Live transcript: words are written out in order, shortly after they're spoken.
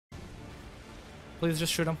Please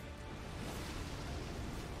just shoot him.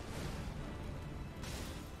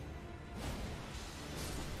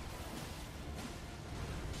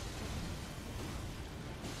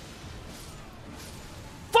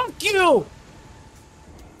 Fuck you!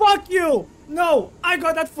 Fuck you! No! I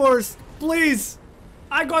got that first! Please!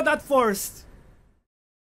 I got that first!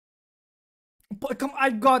 But come,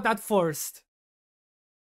 I got that first!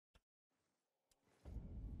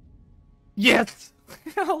 Yes!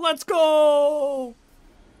 Let's go!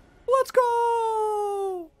 Let's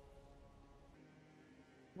go!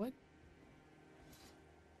 What?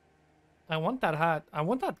 I want that hat. I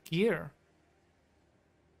want that gear.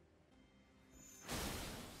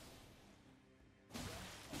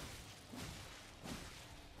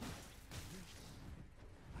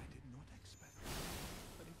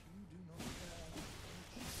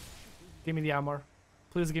 Give me the armor.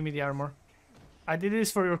 Please give me the armor. I did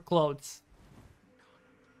this for your clothes.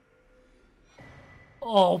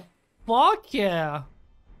 Oh, fuck yeah.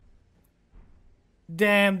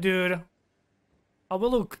 Damn, dude. I will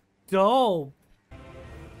look dope.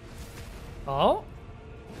 Oh?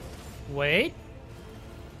 Wait.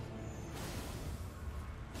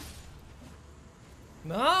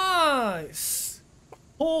 Nice.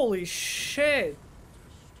 Holy shit.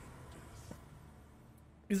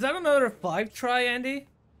 Is that another 5 try, Andy?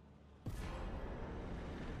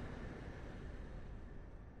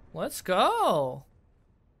 Let's go.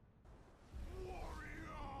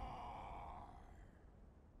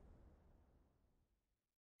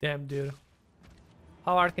 Damn, dude.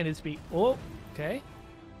 How hard can this be? Oh, okay.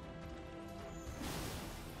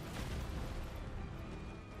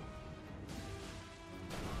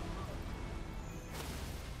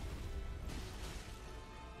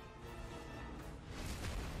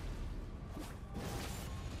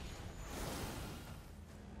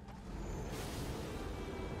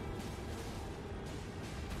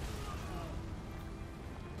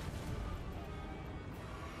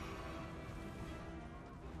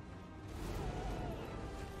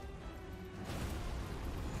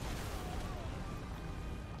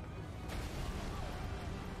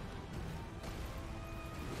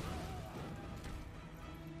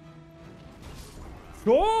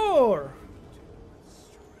 Sure.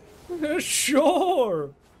 Sure.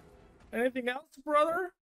 Anything else,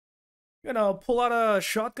 brother? Gonna pull out a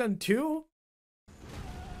shotgun too?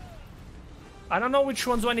 I don't know which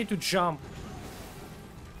ones do I need to jump.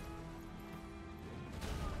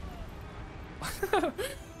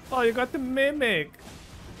 Oh, you got the mimic.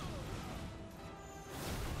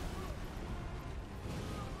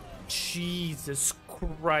 Jesus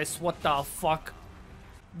Christ, what the fuck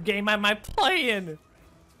game am I playing?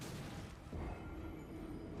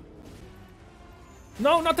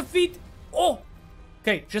 No, not the feet. Oh,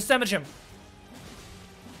 okay, just damage him.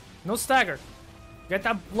 No stagger. Get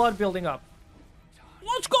that blood building up.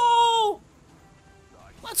 Let's go.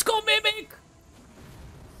 Let's go, mimic.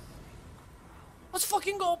 Let's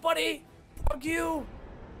fucking go, buddy. Fuck you.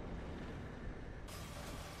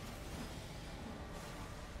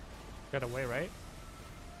 Get away, right?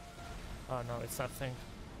 Oh no, it's that thing.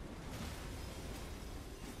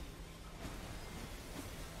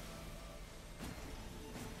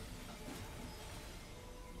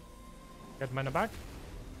 Get mana back.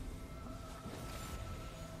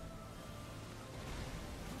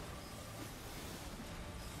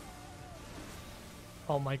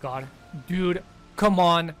 Oh my god. Dude, come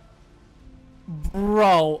on.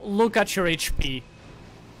 Bro, look at your HP.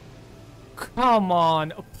 Come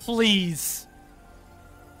on, please.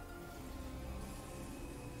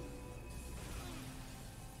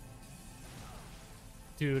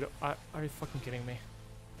 Dude, are you fucking kidding me?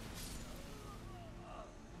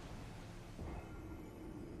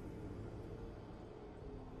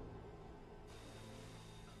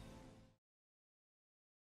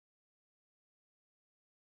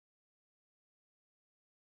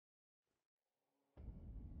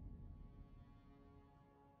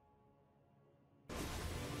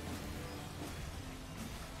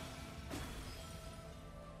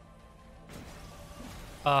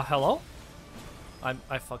 Hello?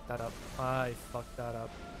 I fucked that up. I fucked that up.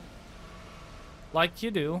 Like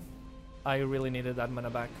you do. I really needed that mana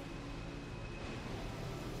back.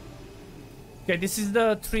 Okay, this is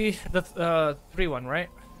the three one, right?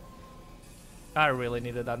 I really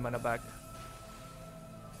needed that mana back.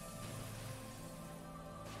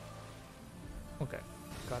 Okay,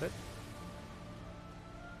 got it.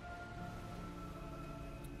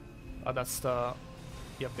 Oh, that's the...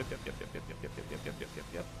 Yep.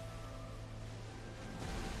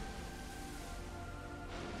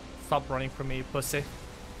 Stop running from me, pussy.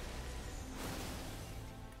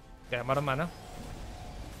 Okay, I'm out of mana.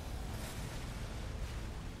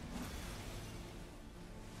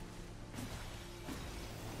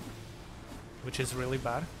 which is really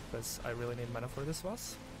bad because I really need mana for this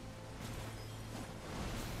boss.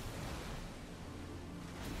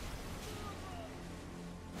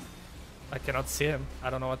 I cannot see him. I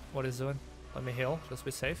don't know what he's doing. Let me heal, just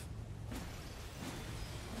be safe.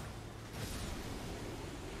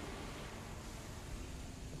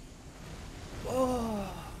 Oh.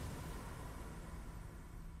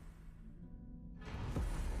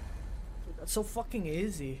 Dude, that's so fucking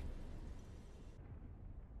easy.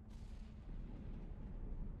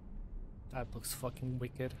 That looks fucking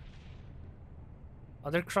wicked. Oh,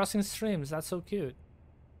 they're crossing streams. That's so cute.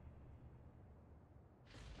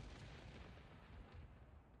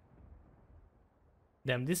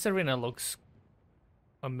 Damn, this arena looks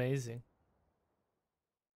amazing.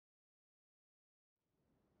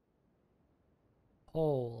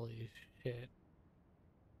 Holy shit.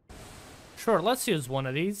 Sure, let's use one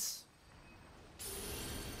of these.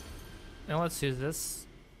 And let's use this.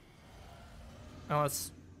 And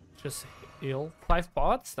let's just heal 5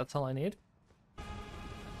 pots. That's all I need.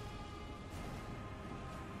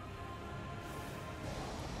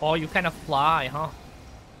 Oh, you kind of fly, huh?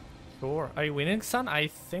 Sure. Are you winning, son? I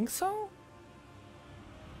think so.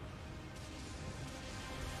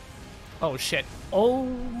 Oh shit. Oh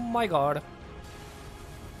my god.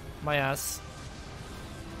 My ass.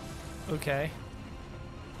 Okay.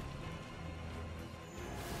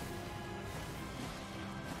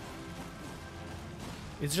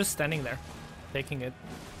 He's just standing there, taking it.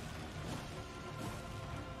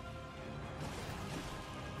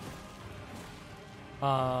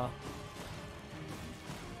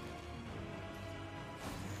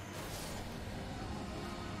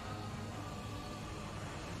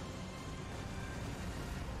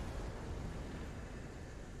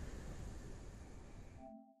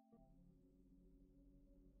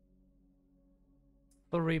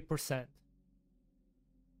 3%.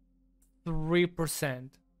 3%.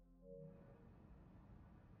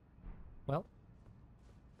 Well.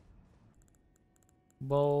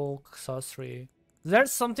 Bulk, sorcery.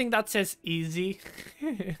 There's something that says easy.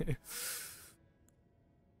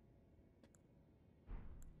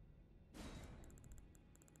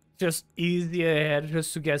 Just easy ahead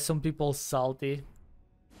just to get some people salty.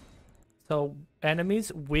 So,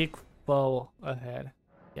 enemies, weak foe ahead.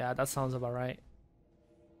 Yeah, that sounds about right.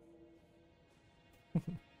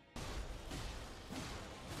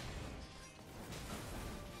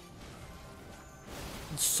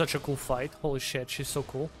 It's such a cool fight. Holy shit, she's so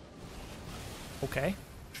cool. Okay,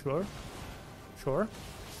 sure. Sure.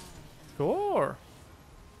 Sure.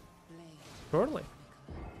 Surely.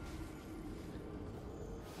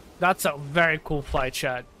 That's a very cool fight,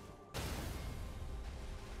 chat.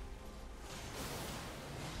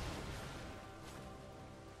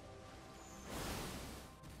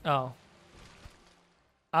 Oh.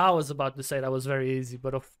 I was about to say that was very easy,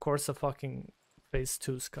 but of course a fucking phase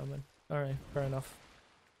 2's coming. Alright, fair enough.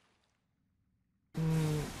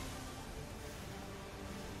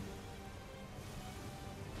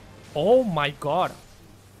 Oh my god.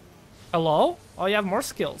 Hello? Oh, you have more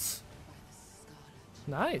skills.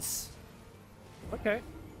 Nice. Okay.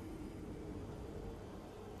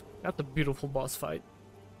 That's a beautiful boss fight.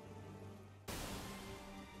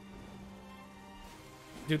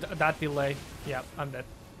 Dude, that delay. Yeah, I'm dead.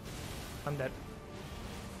 I'm dead.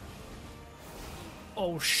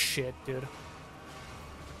 Oh shit, dude.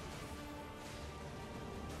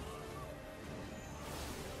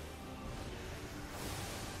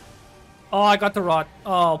 Oh, I got the rot.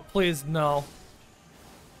 Oh, please, no.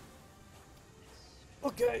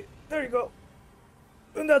 Okay, there you go.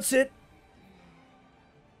 And that's it.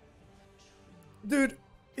 Dude,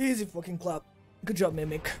 easy fucking clap. Good job,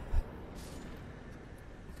 Mimic.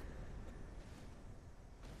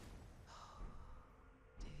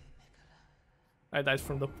 I died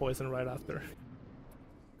from the poison right after.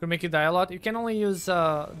 Could make you die a lot. You can only use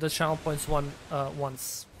the channel points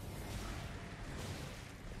once.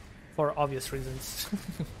 For obvious reasons.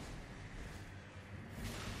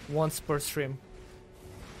 Once per stream.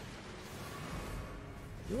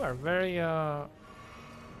 You are very annoying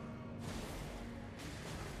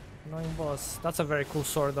boss. That's a very cool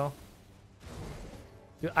sword though.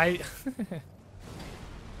 Dude,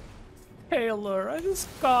 Taylor, I just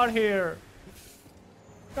got here.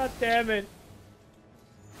 God damn it.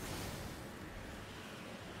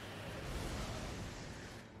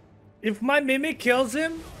 If my Mimic kills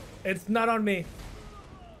him, it's not on me.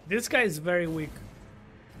 This guy is very weak.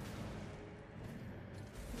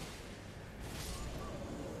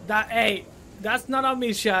 Hey, that's not on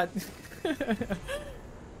me, chat.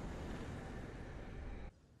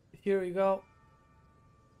 Here we go.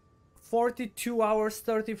 42 hours,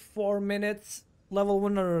 34 minutes, level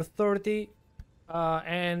 130,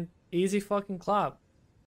 and easy fucking clap.